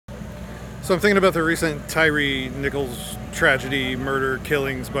So I'm thinking about the recent Tyree Nichols tragedy, murder,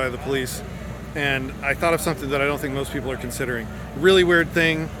 killings by the police, and I thought of something that I don't think most people are considering. Really weird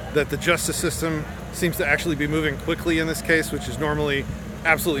thing that the justice system seems to actually be moving quickly in this case, which is normally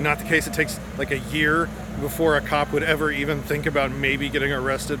absolutely not the case. It takes like a year before a cop would ever even think about maybe getting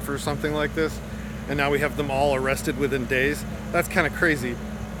arrested for something like this, and now we have them all arrested within days. That's kind of crazy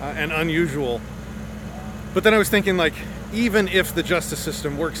and unusual. But then I was thinking, like, even if the justice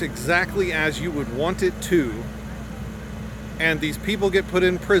system works exactly as you would want it to, and these people get put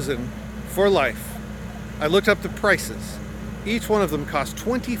in prison for life, I looked up the prices. Each one of them costs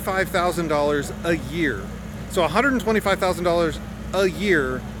 $25,000 a year. So $125,000 a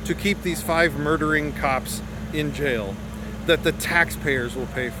year to keep these 5 murdering cops in jail that the taxpayers will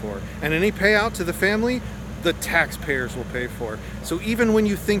pay for. And any payout to the family, the taxpayers will pay for. So even when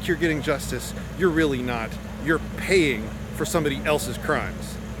you think you're getting justice, you're really not. You're paying for somebody else's crimes.